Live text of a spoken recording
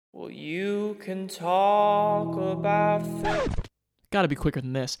Well, you can talk about film. Gotta be quicker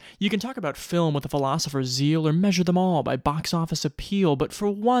than this. You can talk about film with a philosopher's zeal or measure them all by box office appeal, but for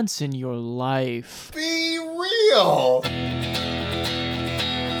once in your life, be real!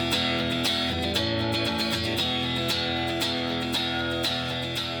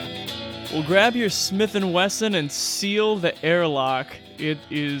 Well, grab your Smith & Wesson and seal the airlock. It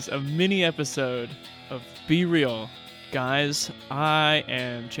is a mini episode of Be Real. Guys, I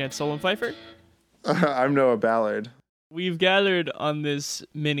am Chance Solon Pfeiffer. I'm Noah Ballard. We've gathered on this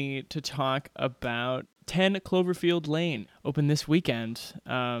mini to talk about 10 Cloverfield Lane, open this weekend.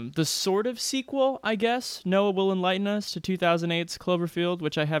 The sort of sequel, I guess. Noah will enlighten us to 2008's Cloverfield,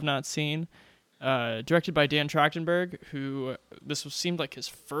 which I have not seen. Directed by Dan Trachtenberg, who seemed like his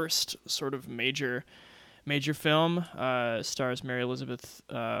first sort of major film. Stars Mary Elizabeth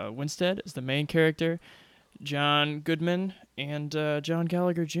Winstead as the main character, John Goodman, and John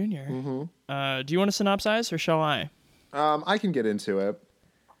Gallagher Jr. Mm-hmm. Do you want to synopsize, or shall I? I can get into it.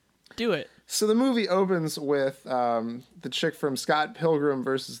 Do it. So the movie opens with the chick from Scott Pilgrim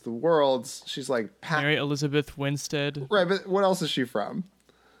versus the World. She's like... Mary Elizabeth Winstead. Right, but what else is she from?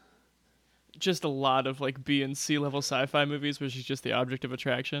 Just a lot of like B and C level sci-fi movies where she's just the object of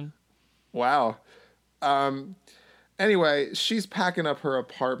attraction. Wow. Anyway, she's packing up her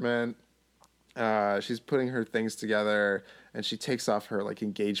apartment. She's putting her things together, and she takes off her like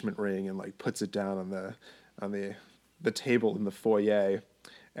engagement ring and like puts it down on the table in the foyer.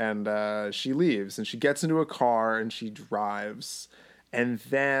 And she leaves, and she gets into a car and she drives. And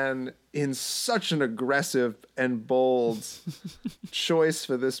then, in such an aggressive and bold choice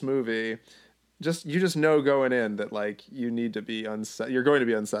for this movie, you just know going in that like you need to be you're going to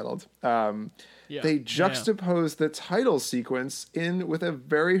be unsettled. They juxtapose the title sequence in with a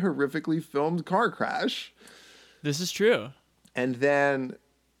very horrifically filmed car crash. This is true. And then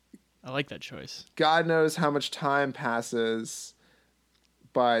I like that choice. God knows how much time passes,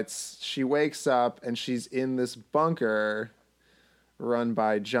 but she wakes up and she's in this bunker run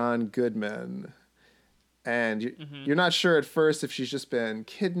by John Goodman. And you're not sure at first if she's just been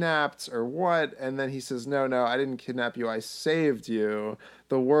kidnapped or what. And then he says, no, I didn't kidnap you. I saved you.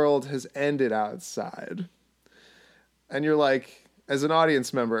 The world has ended outside. And you're like, as an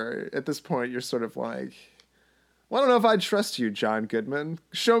audience member, at this point, you're sort of like, well, I don't know if I'd trust you, John Goodman.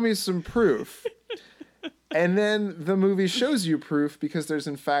 Show me some proof. And then the movie shows you proof because there's,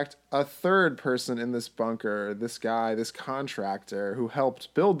 in fact, a third person in this bunker, this guy, this contractor who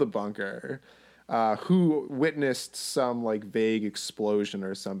helped build the bunker, who witnessed some like vague explosion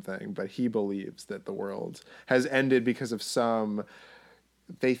or something, but he believes that the world has ended because of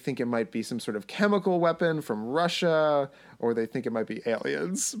they think it might be some sort of chemical weapon from Russia, or they think it might be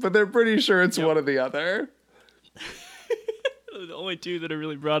aliens, but they're pretty sure it's one or the other. The only two that are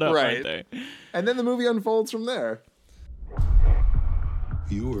really brought up, right? Aren't they? And then the movie unfolds from there.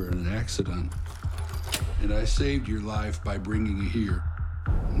 You were in an accident, and I saved your life by bringing you here.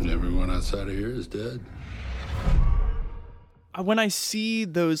 And everyone outside of here is dead. When I see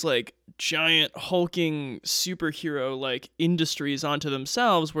those like giant hulking superhero like industries onto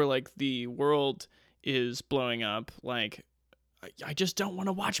themselves where like the world is blowing up, like I just don't want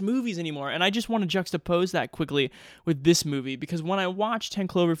to watch movies anymore. And I just want to juxtapose that quickly with this movie, because when I watch 10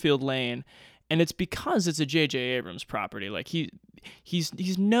 Cloverfield Lane, and it's because it's a J.J. Abrams property, like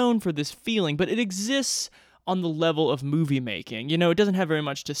he's known for this feeling, but it exists on the level of movie making. You know, it doesn't have very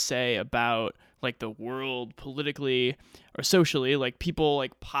much to say about like the world politically or socially. Like people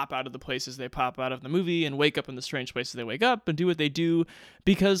like pop out of the places they pop out of the movie and wake up in the strange places they wake up and do what they do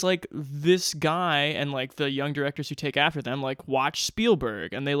because like this guy and like the young directors who take after them like watch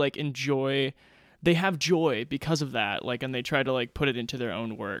Spielberg and they like they have joy because of that, like, and they try to like put it into their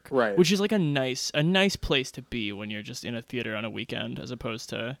own work, right? Which is like a nice place to be when you're just in a theater on a weekend as opposed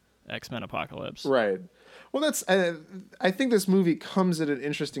to X-Men Apocalypse, right? Well, that's I think this movie comes at an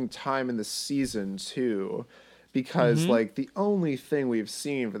interesting time in the season too, because like the only thing we've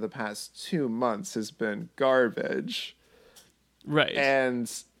seen for the past 2 months has been garbage, right?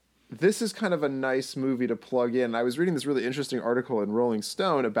 And this is kind of a nice movie to plug in. I was reading this really interesting article in Rolling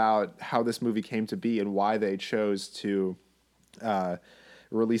Stone about how this movie came to be and why they chose to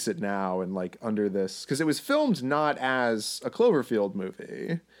release it now and like under this, because it was filmed not as a Cloverfield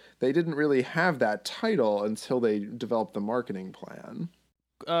movie. They didn't really have that title until they developed the marketing plan.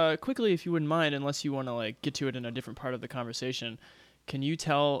 Quickly, if you wouldn't mind, unless you want to like get to it in a different part of the conversation, can you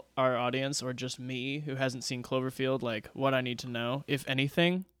tell our audience, or just me who hasn't seen Cloverfield, like what I need to know, if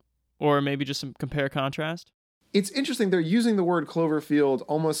anything, or maybe just some compare contrast? It's interesting. They're using the word Cloverfield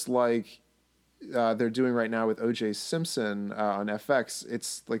almost like they're doing right now with O.J. Simpson on FX.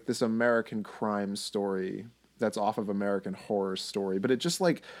 It's like this American crime story that's off of American Horror Story, but it just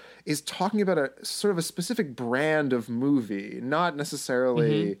like is talking about a sort of a specific brand of movie, not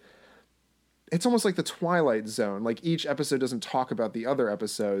necessarily. It's almost like the Twilight Zone. Like each episode doesn't talk about the other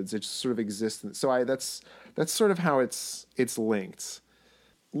episodes; it just sort of exists. So that's sort of how it's linked.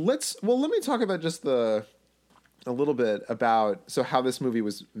 Let me talk about just a little bit about how this movie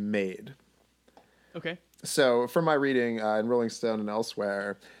was made. Okay. So from my reading in Rolling Stone and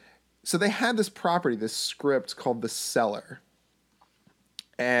elsewhere, so they had this property, this script called The Cellar.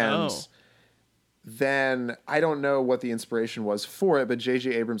 And then I don't know what the inspiration was for it, but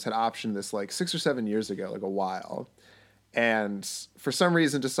J.J. Abrams had optioned this like 6 or 7 years ago, like a while. And for some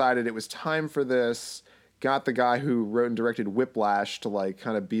reason decided it was time for this, got the guy who wrote and directed Whiplash to like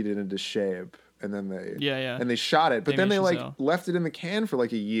kind of beat it into shape. And then they shot it. But then they like left it in the can for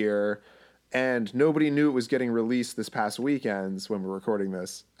like a year. And nobody knew it was getting released this past weekend when we're recording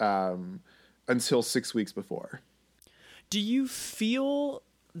this until 6 weeks before. Do you feel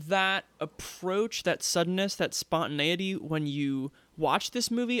that approach, that suddenness, that spontaneity when you watch this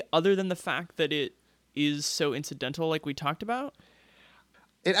movie, other than the fact that it is so incidental like we talked about?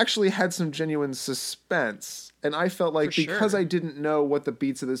 It actually had some genuine suspense. And I felt like because I didn't know what the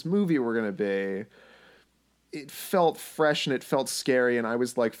beats of this movie were going to be, it felt fresh and it felt scary. And I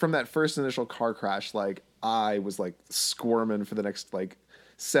was like, from that first initial car crash, like I was like squirming for the next like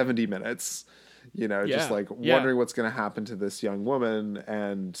 70 minutes, just like wondering what's going to happen to this young woman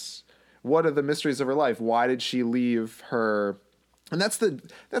and what are the mysteries of her life? Why did she leave her? And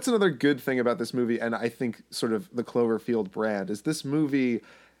that's another good thing about this movie. And I think sort of the Cloverfield brand is this movie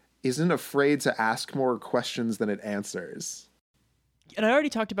isn't afraid to ask more questions than it answers. And I already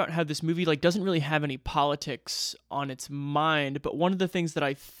talked about how this movie like doesn't really have any politics on its mind, but one of the things that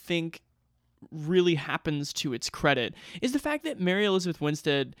I think really happens to its credit is the fact that Mary Elizabeth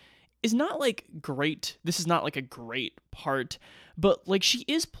Winstead is not like great. This is not like a great part, but like she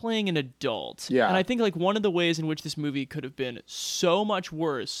is playing an adult. Yeah. And I think like one of the ways in which this movie could have been so much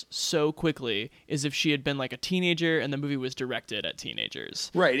worse so quickly is if she had been like a teenager and the movie was directed at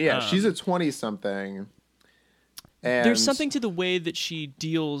teenagers. Right. Yeah. She's a 20-something. And there's something to the way that she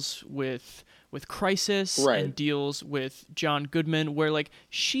deals with crisis and deals with John Goodman where like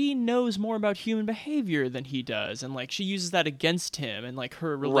she knows more about human behavior than he does, and like she uses that against him, and like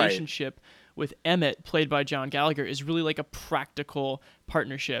her relationship with Emmett, played by John Gallagher, is really like a practical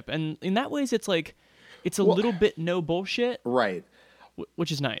partnership, and in that ways it's like it's a little bit no bullshit, right?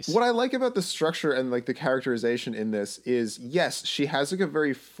 Which is nice. What I like about the structure and like the characterization in this is, yes, she has like a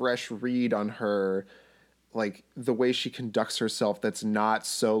very fresh read on her, like the way she conducts herself. That's not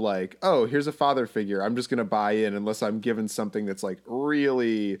so like, oh, here's a father figure, I'm just going to buy in unless I'm given something that's like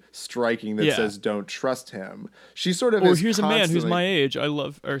really striking that says don't trust him. She sort of here's a man who's my age, or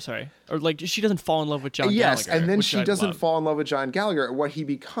like she doesn't fall in love with John Gallagher. Yes, and then she doesn't fall in love with John Gallagher. What he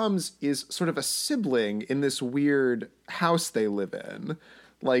becomes is sort of a sibling in this weird house they live in.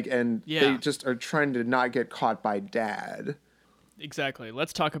 Like, and they just are trying to not get caught by Dad. Exactly.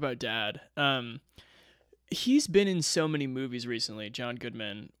 Let's talk about Dad. He's been in so many movies recently, John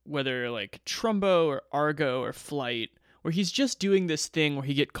Goodman, whether like Trumbo or Argo or Flight, where he's just doing this thing where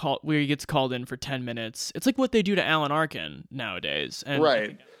he gets called in for 10 minutes. It's like what they do to Alan Arkin nowadays. And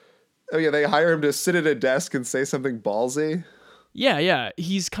right. Oh yeah, they hire him to sit at a desk and say something ballsy. Yeah.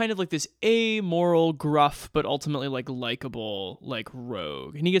 He's kind of like this amoral, gruff, but ultimately like likable, like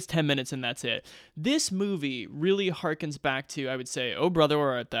rogue. And he gets 10 minutes and that's it. This movie really harkens back to, I would say, Oh Brother,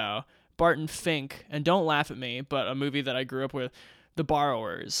 Where Art Thou? Barton Fink, and don't laugh at me, but a movie that I grew up with, The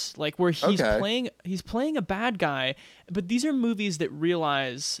Borrowers, like where he's playing a bad guy, but these are movies that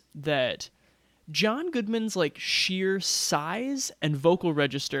realize that John Goodman's like sheer size and vocal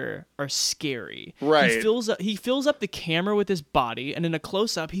register are scary. Right. He fills up the camera with his body, and in a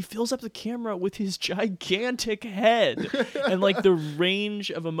close-up, he fills up the camera with his gigantic head. And like the range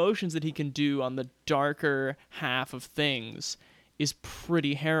of emotions that he can do on the darker half of things is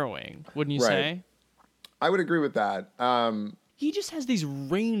pretty harrowing, wouldn't you say? I would agree with that. He just has these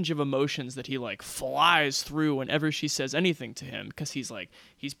range of emotions that he like flies through whenever she says anything to him, because he's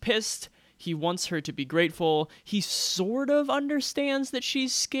pissed, he wants her to be grateful, he sort of understands that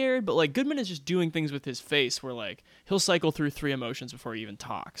she's scared, but like Goodman is just doing things with his face where like he'll cycle through 3 emotions before he even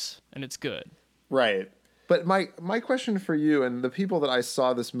talks, and it's good. Right. But my question for you, and the people that I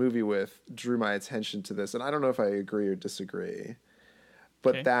saw this movie with drew my attention to this, and I don't know if I agree or disagree,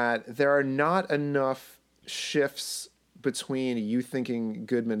 but that there are not enough shifts between you thinking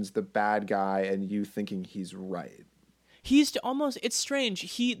Goodman's the bad guy and you thinking he's right. He's almost, it's strange.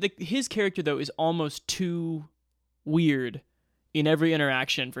 His character though is almost too weird in every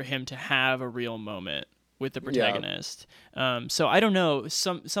interaction for him to have a real moment with the protagonist. So I don't know,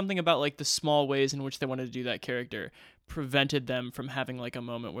 something about like the small ways in which they wanted to do that character prevented them from having like a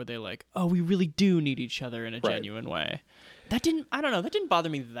moment where they like, oh, we really do need each other in a genuine way. That didn't bother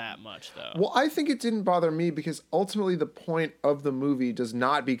me that much though. Well, I think it didn't bother me because ultimately the point of the movie does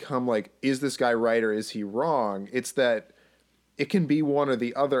not become like, is this guy right or is he wrong? It's that it can be one or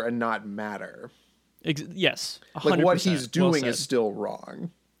the other and not matter. Yes. 100%. Like what he's doing is still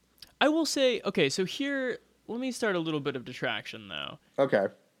wrong. I will say, okay, so here, let me start a little bit of detraction though. Okay.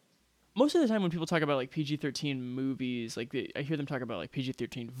 Most of the time when people talk about like PG-13 movies, like I hear them talk about like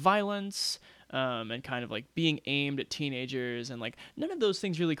PG-13 violence, and kind of like being aimed at teenagers, and like none of those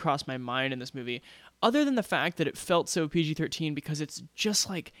things really crossed my mind in this movie, other than the fact that it felt so PG-13 because it's just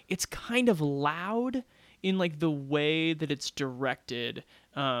like, it's kind of loud in like the way that it's directed.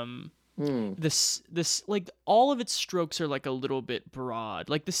 This like all of its strokes are like a little bit broad.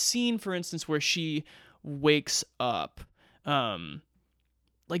 Like the scene, for instance, where she wakes up,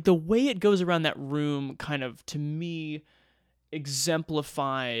 like the way it goes around that room kind of, to me,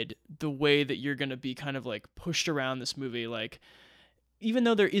 exemplified the way that you're going to be kind of like pushed around this movie. Like, even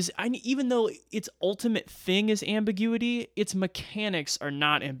though even though its ultimate thing is ambiguity, its mechanics are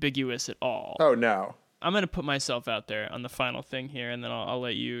not ambiguous at all. Oh, no. I'm going to put myself out there on the final thing here, and then I'll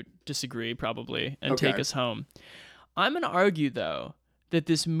let you disagree probably and take us home. I'm going to argue, though, that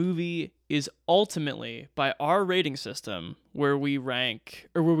this movie is ultimately, by our rating system, where we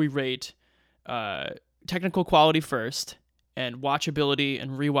rate technical quality first and watchability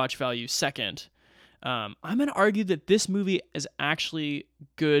and rewatch value second. I'm going to argue that this movie is actually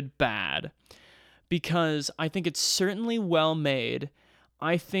good bad, because I think it's certainly well made.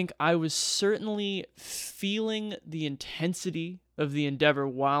 I think I was certainly feeling the intensity of the endeavor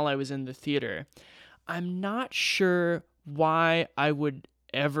while I was in the theater. I'm not sure why I would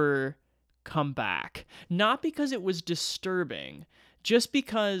ever come back. Not because it was disturbing, just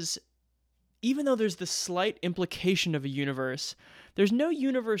because even though there's the slight implication of a universe, there's no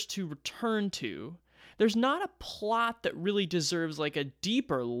universe to return to. There's not a plot that really deserves like a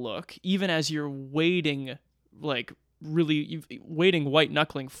deeper look, even as you're waiting, like really waiting white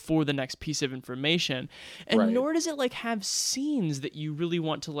knuckling for the next piece of information, and nor does it like have scenes that you really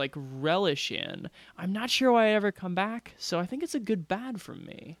want to like relish in. I'm not sure why I ever come back, so I think it's a good bad from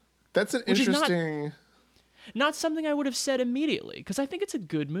me. That's an interesting, not something I would have said immediately, because I think it's a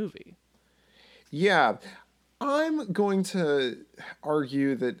good movie. Yeah, I'm going to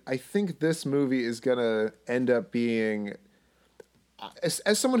argue that I think this movie is gonna end up being, as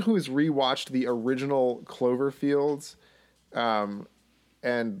someone who has rewatched the original Cloverfield,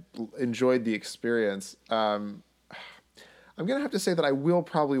 and enjoyed the experience, I'm gonna have to say that I will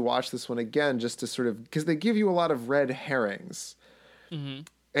probably watch this one again, just to sort of, because they give you a lot of red herrings, and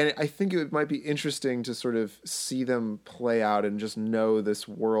I think it might be interesting to sort of see them play out and just know this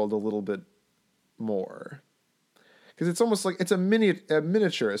world a little bit more, because it's almost like it's a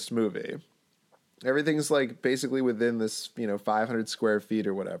miniaturist movie. Everything's like basically within this, 500 square feet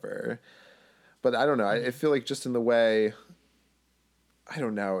or whatever. But I don't know. I feel like just in the way, I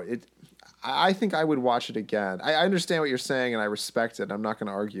don't know. I think I would watch it again. I understand what you're saying and I respect it. I'm not going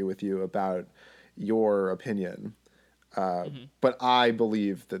to argue with you about your opinion. But I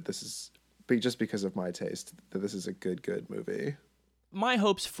believe that this is, just because of my taste, that this is a good movie. My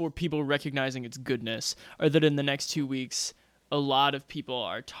hopes for people recognizing its goodness are that in the next 2 weeks, a lot of people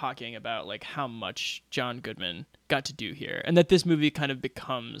are talking about like how much John Goodman got to do here, and that this movie kind of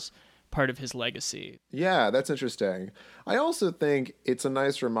becomes part of his legacy. Yeah, that's interesting. I also think it's a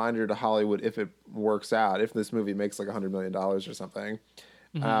nice reminder to Hollywood, if it works out, if this movie makes like $100 million or something,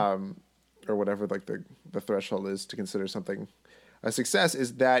 or whatever like the threshold is to consider something a success,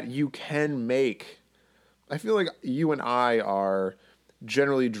 is that you can make, I feel like you and I are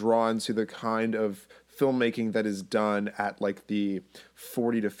generally drawn to the kind of filmmaking that is done at like the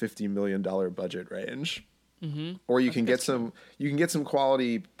 $40 to $50 million budget range, or you can get some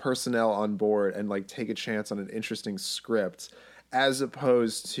quality personnel on board and like take a chance on an interesting script, as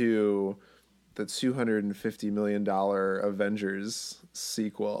opposed to the $250 million Avengers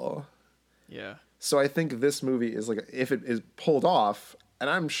sequel. Yeah. So I think this movie is like, if it is pulled off, and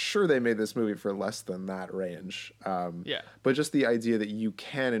I'm sure they made this movie for less than that range. But just the idea that you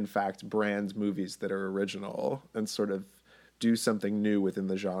can, in fact, brand movies that are original and sort of do something new within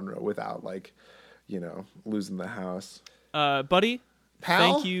the genre without, like, losing the house. Buddy,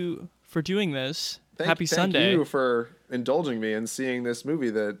 Pal? thank you for doing this. Happy Sunday. Thank you for indulging me and seeing this movie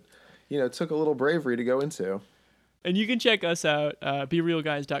that, took a little bravery to go into. And you can check us out,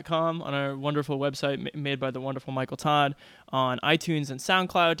 BeRealGuys.com, on our wonderful website made by the wonderful Michael Todd, on iTunes and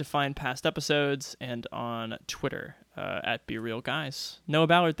SoundCloud to find past episodes, and on Twitter at BeRealGuys. Noah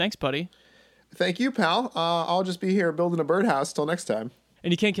Ballard, thanks, buddy. Thank you, pal. I'll just be here building a birdhouse till next time.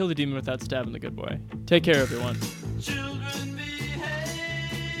 And you can't kill the demon without stabbing the good boy. Take care, everyone. Children